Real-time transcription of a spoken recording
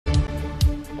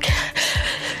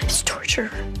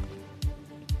torture.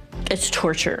 It's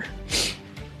torture.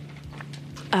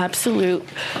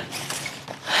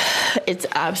 It's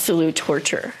absolute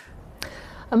torture.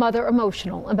 A mother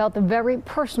emotional about the very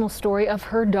personal story of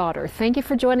her daughter. Thank you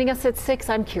for joining us at 6.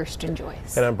 I'm Kirsten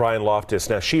Joyce. And I'm Brian Loftus.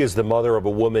 Now, she is the mother of a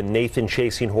woman Nathan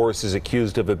Chasing Horse is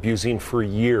accused of abusing for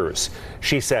years.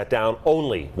 She sat down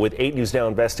only with 8 News Now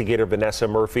investigator Vanessa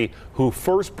Murphy, who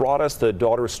first brought us the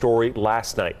daughter's story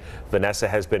last night. Vanessa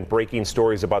has been breaking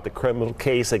stories about the criminal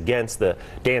case against the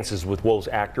Dances with Wolves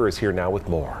actor, is here now with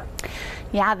more.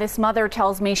 Yeah, this mother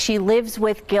tells me she lives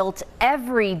with guilt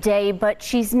every day, but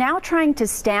she's now trying to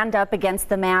stand up against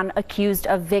the man accused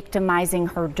of victimizing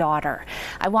her daughter.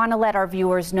 I want to let our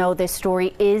viewers know this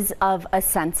story is of a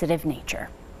sensitive nature.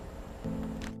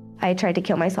 I tried to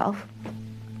kill myself.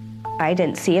 I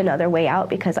didn't see another way out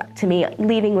because to me,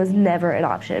 leaving was never an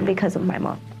option because of my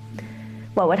mom.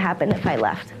 What would happen if I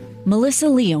left? Melissa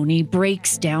Leone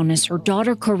breaks down as her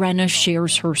daughter Karenna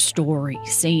shares her story,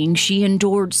 saying she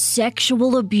endured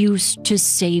sexual abuse to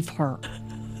save her.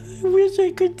 I wish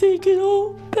I could take it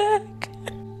all back.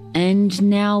 And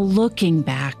now looking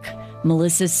back,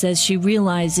 Melissa says she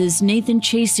realizes Nathan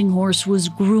Chasing Horse was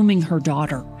grooming her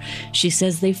daughter. She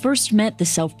says they first met the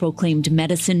self-proclaimed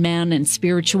medicine man and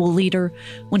spiritual leader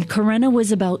when Karenna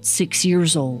was about 6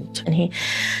 years old. And he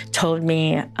told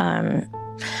me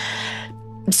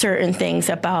certain things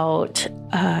about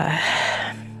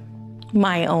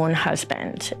my own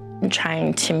husband,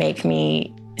 trying to make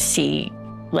me see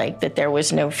like that there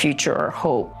was no future or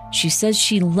hope. She says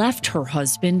she left her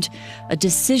husband, a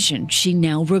decision she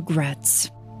now regrets.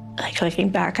 Like looking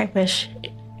back, I wish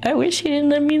he didn't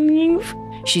let me leave.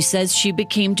 She says she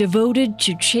became devoted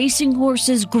to Chasing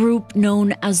Horse's group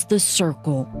known as The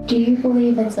Circle. Do you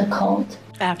believe it's a cult?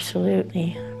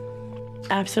 Absolutely.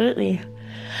 Absolutely.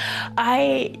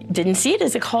 I didn't see it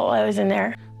as a cult while I was in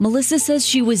there. Melissa says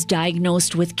she was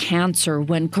diagnosed with cancer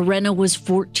when Karenna was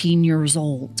 14 years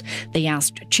old. They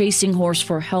asked Chasing Horse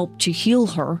for help to heal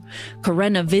her.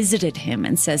 Karenna visited him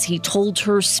and says he told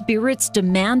her spirits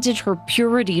demanded her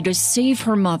purity to save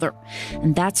her mother.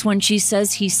 And that's when she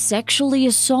says he sexually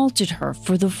assaulted her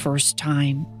for the first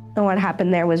time. And what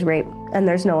happened there was rape, and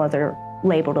there's no other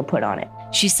label to put on it.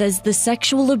 She says the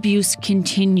sexual abuse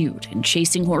continued, and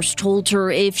Chasing Horse told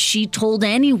her if she told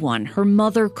anyone, her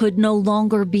mother could no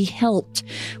longer be helped.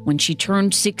 When she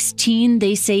turned 16,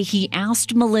 they say he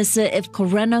asked Melissa if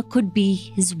Karenna could be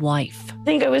his wife. I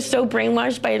think I was so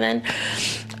brainwashed by then.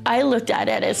 I looked at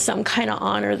it as some kind of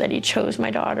honor that he chose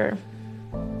my daughter.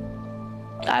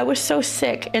 I was so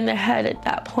sick in the head at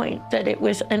that point that it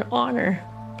was an honor.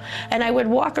 And I would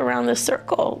walk around the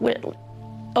circle with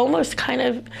almost kind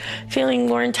of feeling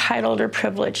more entitled or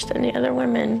privileged than the other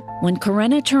women. When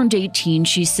Karenna turned 18,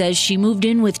 she says she moved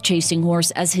in with Chasing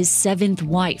Horse as his 7th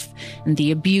wife, and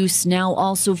the abuse, now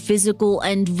also physical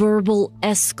and verbal,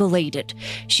 escalated.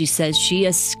 She says she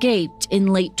escaped in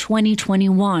late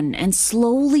 2021 and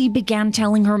slowly began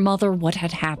telling her mother what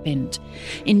had happened.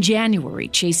 In January,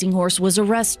 Chasing Horse was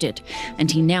arrested, and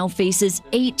he now faces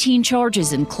 18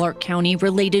 charges in Clark County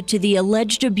related to the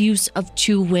alleged abuse of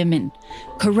 2 women.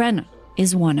 Karenna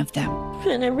is one of them.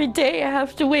 And every day I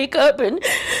have to wake up and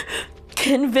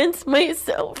convince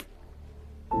myself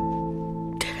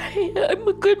that I'm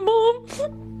a good mom.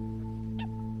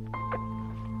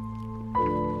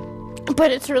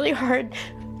 But it's really hard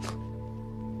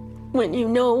when you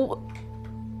know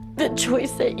the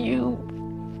choice that you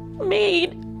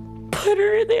made put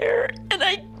her there, and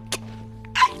I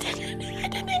didn't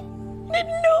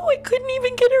know. I couldn't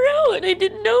even get her out. I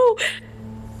didn't know.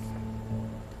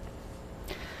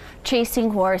 Chasing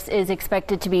Horse is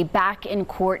expected to be back in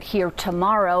court here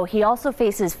tomorrow. He also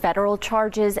faces federal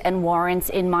charges and warrants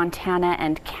in Montana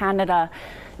and Canada.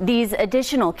 These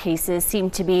additional cases seem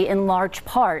to be in large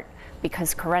part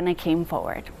because Karenna came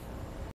forward.